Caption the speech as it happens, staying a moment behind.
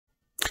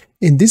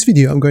In this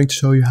video, I'm going to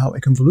show you how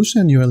a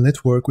convolutional neural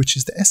network, which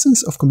is the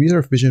essence of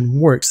computer vision,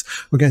 works.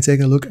 We're going to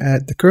take a look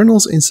at the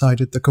kernels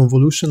inside it, the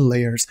convolutional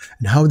layers,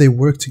 and how they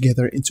work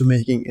together into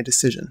making a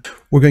decision.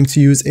 We're going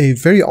to use a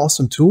very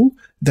awesome tool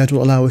that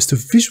will allow us to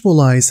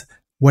visualize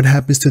what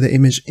happens to the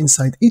image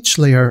inside each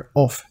layer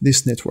of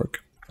this network.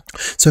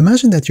 So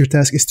imagine that your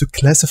task is to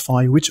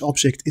classify which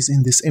object is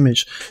in this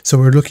image. So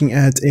we're looking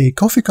at a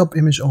coffee cup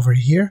image over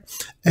here,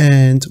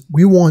 and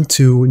we want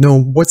to know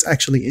what's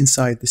actually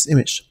inside this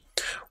image.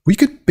 We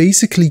could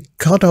basically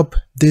cut up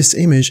this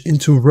image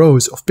into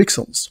rows of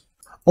pixels,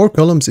 or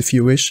columns if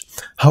you wish.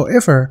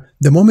 However,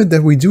 the moment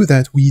that we do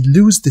that, we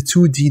lose the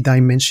 2D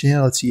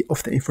dimensionality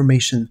of the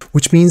information,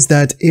 which means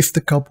that if the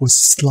cup was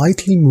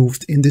slightly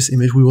moved in this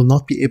image, we will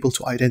not be able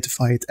to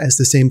identify it as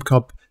the same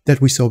cup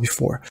that we saw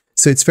before.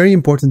 So it's very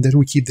important that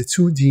we keep the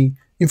 2D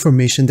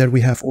information that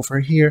we have over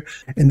here,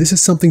 and this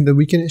is something that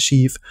we can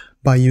achieve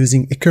by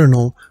using a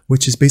kernel,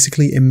 which is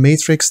basically a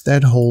matrix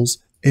that holds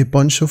a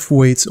bunch of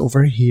weights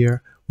over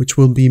here, which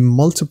will be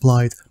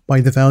multiplied by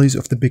the values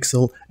of the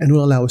pixel and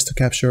will allow us to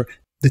capture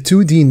the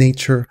 2D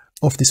nature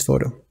of this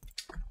photo.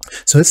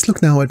 So let's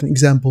look now at an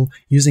example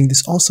using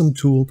this awesome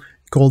tool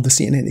called the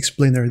CNN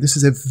Explainer. This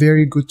is a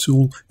very good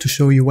tool to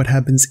show you what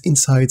happens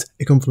inside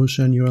a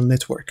convolutional neural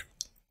network.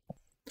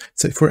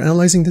 So if we're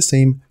analyzing the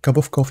same cup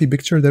of coffee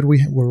picture that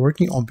we were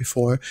working on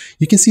before,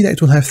 you can see that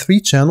it will have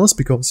 3 channels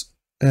because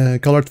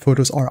colored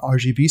photos are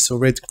RGB, so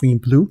red, green,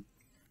 blue.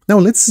 Now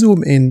let's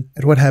zoom in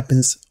at what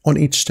happens on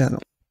each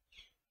channel.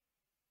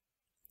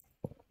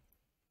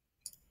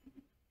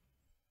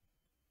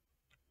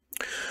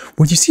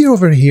 What you see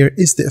over here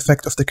is the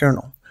effect of the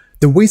kernel.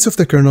 The weights of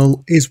the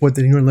kernel is what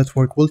the neural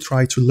network will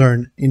try to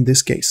learn in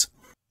this case.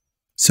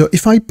 So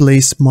if I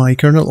place my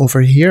kernel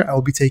over here, I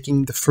will be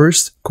taking the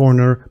first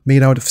corner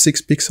made out of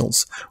 6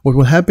 pixels. What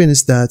will happen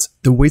is that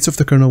the weights of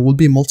the kernel will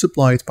be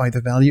multiplied by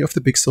the value of the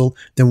pixel,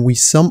 then we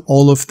sum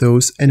all of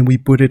those and we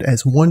put it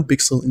as 1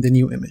 pixel in the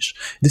new image.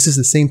 This is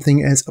the same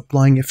thing as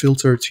applying a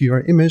filter to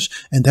your image,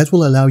 and that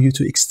will allow you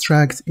to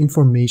extract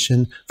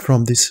information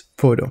from this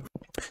photo.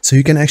 So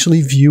you can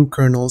actually view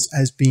kernels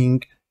as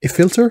being a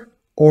filter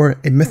or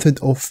a method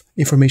of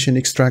information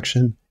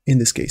extraction in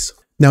this case.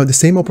 Now, the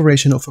same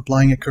operation of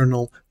applying a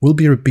kernel will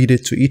be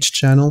repeated to each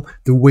channel.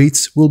 The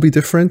weights will be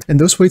different, and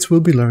those weights will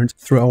be learned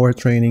through our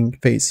training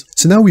phase.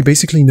 So now we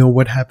basically know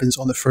what happens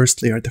on the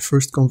first layer, the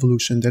first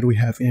convolution that we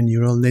have in a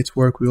neural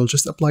network. We will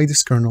just apply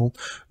this kernel,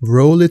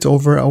 roll it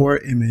over our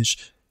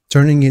image,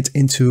 turning it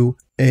into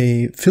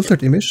a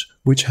filtered image,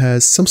 which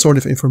has some sort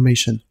of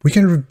information. We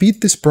can repeat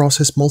this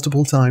process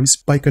multiple times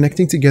by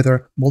connecting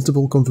together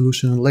multiple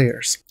convolutional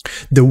layers.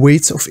 The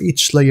weights of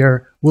each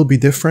layer will be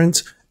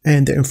different,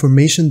 and the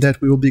information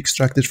that will be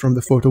extracted from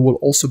the photo will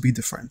also be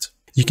different.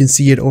 You can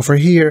see it over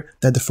here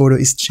that the photo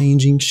is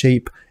changing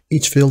shape.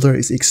 Each filter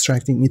is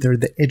extracting either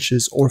the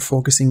edges or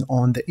focusing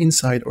on the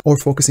inside or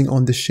focusing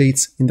on the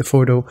shades in the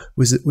photo,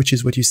 which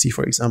is what you see,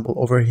 for example,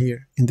 over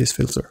here in this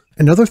filter.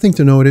 Another thing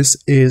to notice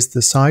is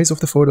the size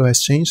of the photo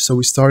has changed. So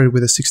we started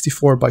with a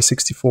 64 by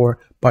 64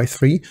 by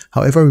 3.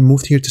 However, we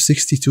moved here to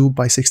 62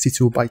 by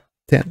 62 by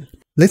 10.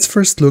 Let's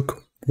first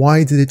look,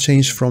 why did it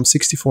change from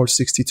 64 to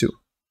 62?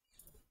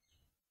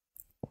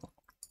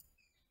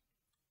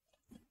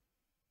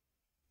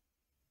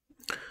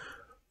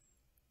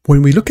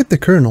 When we look at the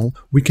kernel,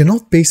 we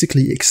cannot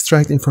basically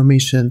extract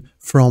information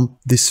from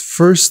this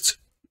first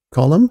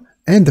column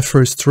and the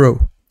first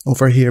row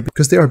over here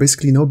because there are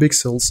basically no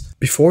pixels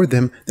before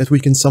them that we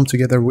can sum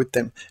together with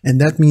them. And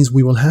that means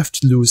we will have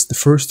to lose the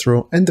first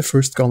row and the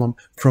first column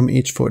from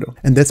each photo.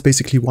 And that's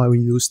basically why we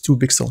use 2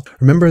 pixels.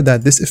 Remember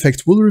that this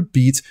effect will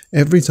repeat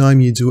every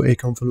time you do a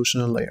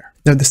convolutional layer.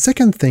 Now, the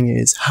second thing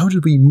is, how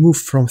did we move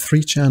from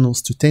 3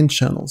 channels to 10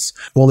 channels?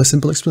 Well, the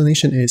simple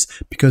explanation is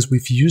because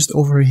we've used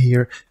over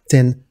here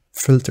 10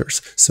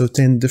 filters, so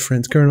 10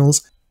 different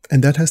kernels,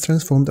 and that has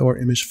transformed our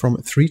image from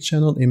a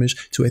 3-channel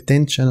image to a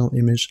 10-channel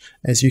image.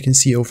 As you can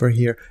see over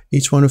here,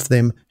 each one of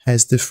them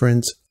has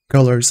different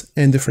colors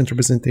and different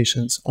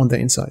representations on the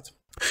inside.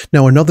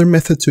 Now, another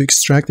method to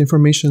extract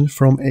information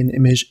from an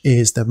image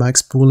is the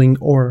max pooling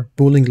or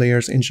pooling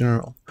layers in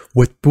general.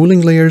 What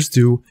pooling layers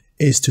do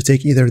is to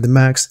take either the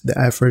max, the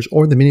average,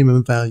 or the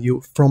minimum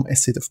value from a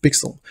set of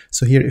pixels.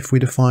 So here, if we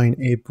define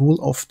a pool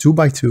of 2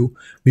 by 2,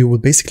 we will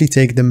basically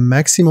take the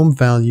maximum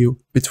value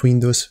between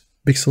those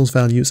pixels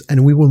values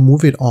and we will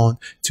move it on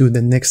to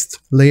the next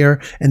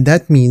layer. And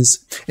that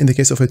means, in the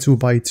case of a 2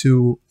 by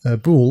 2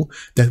 pool,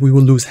 that we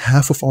will lose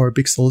half of our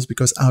pixels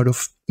because out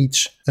of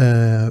each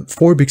 4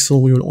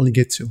 pixels we will only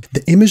get 2.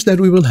 The image that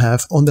we will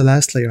have on the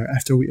last layer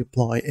after we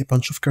apply a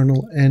bunch of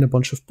kernel and a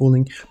bunch of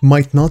pooling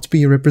might not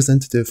be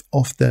representative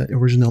of the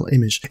original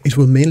image. It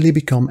will mainly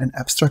become an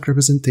abstract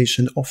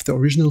representation of the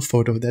original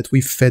photo that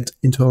we fed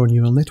into our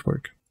neural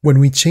network. When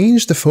we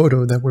change the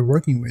photo that we're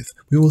working with,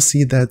 we will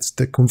see that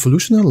the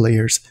convolutional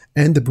layers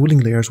and the pooling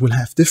layers will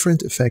have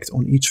different effects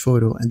on each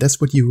photo, and that's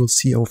what you will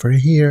see over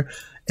here.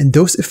 And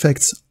those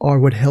effects are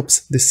what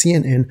helps the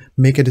CNN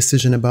make a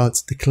decision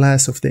about the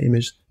class of the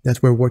image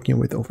that we're working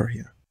with over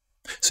here.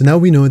 So now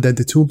we know that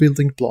the two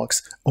building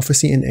blocks of a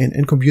CNN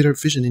and computer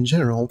vision in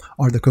general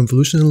are the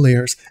convolutional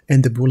layers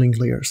and the pooling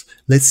layers.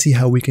 Let's see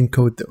how we can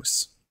code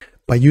those.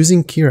 By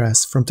using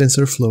Keras from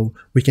TensorFlow,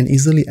 we can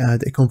easily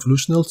add a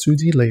convolutional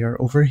 2D layer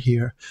over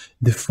here,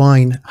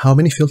 define how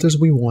many filters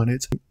we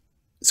wanted.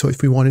 So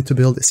if we wanted to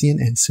build a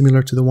CNN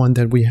similar to the one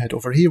that we had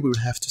over here, we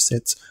would have to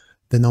set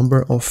the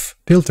number of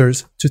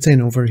filters to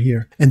 10 over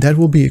here. And that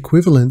will be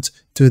equivalent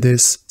to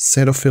this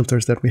set of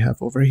filters that we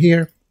have over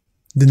here.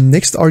 The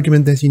next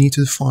argument that you need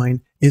to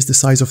define is the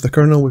size of the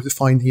kernel. We've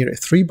defined here a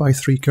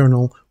 3x3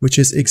 kernel, which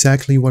is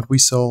exactly what we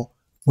saw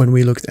when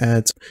we looked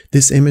at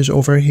this image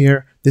over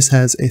here. This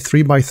has a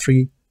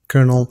 3x3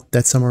 kernel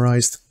that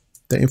summarized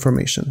the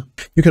information.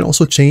 You can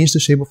also change the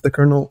shape of the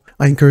kernel.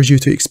 I encourage you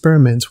to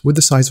experiment with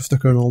the size of the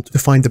kernel to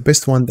find the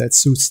best one that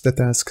suits the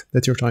task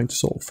that you're trying to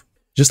solve.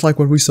 Just like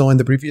what we saw in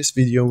the previous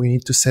video, we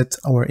need to set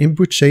our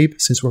input shape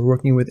since we're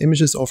working with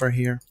images over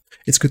here.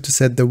 It's good to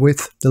set the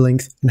width, the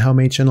length, and how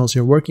many channels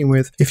you're working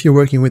with. If you're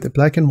working with a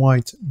black and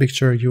white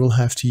picture, you will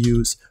have to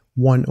use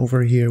 1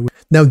 over here.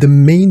 Now, the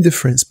main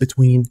difference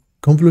between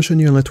convolutional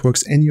neural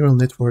networks and neural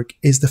network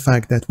is the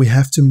fact that we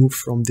have to move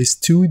from this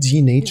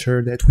 2D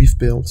nature that we've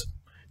built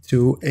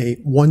to a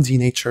 1D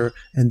nature,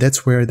 and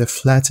that's where the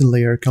flattened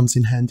layer comes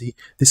in handy.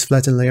 This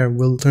flattened layer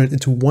will turn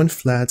into one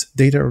flat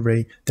data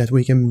array that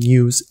we can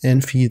use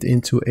and feed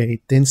into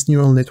a dense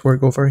neural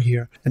network over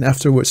here, and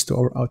afterwards to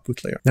our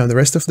output layer. Now, the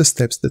rest of the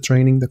steps, the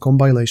training, the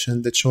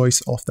compilation, the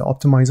choice of the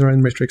optimizer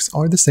and metrics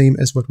are the same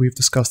as what we've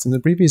discussed in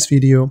the previous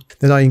video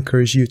that I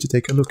encourage you to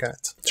take a look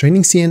at.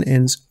 Training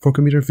CNNs for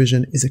computer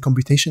vision is a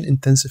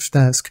computation-intensive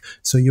task,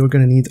 so you're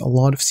going to need a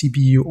lot of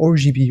CPU or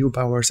GPU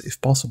powers if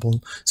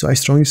possible. So I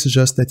strongly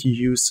suggest that you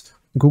use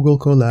Google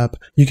Colab.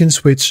 You can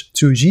switch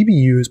to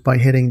GPUs by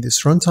hitting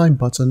this runtime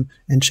button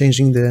and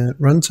changing the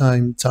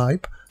runtime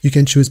type. You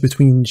can choose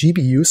between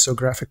GPUs, so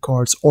graphic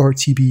cards, or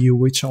TPU,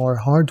 which are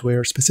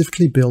hardware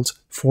specifically built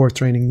for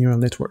training neural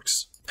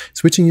networks.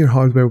 Switching your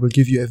hardware will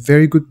give you a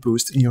very good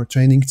boost in your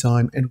training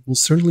time and will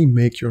certainly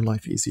make your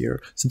life easier.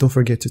 So don't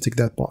forget to tick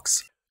that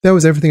box. That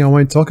was everything I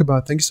wanted to talk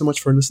about. Thank you so much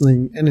for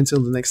listening, and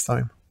until the next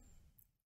time.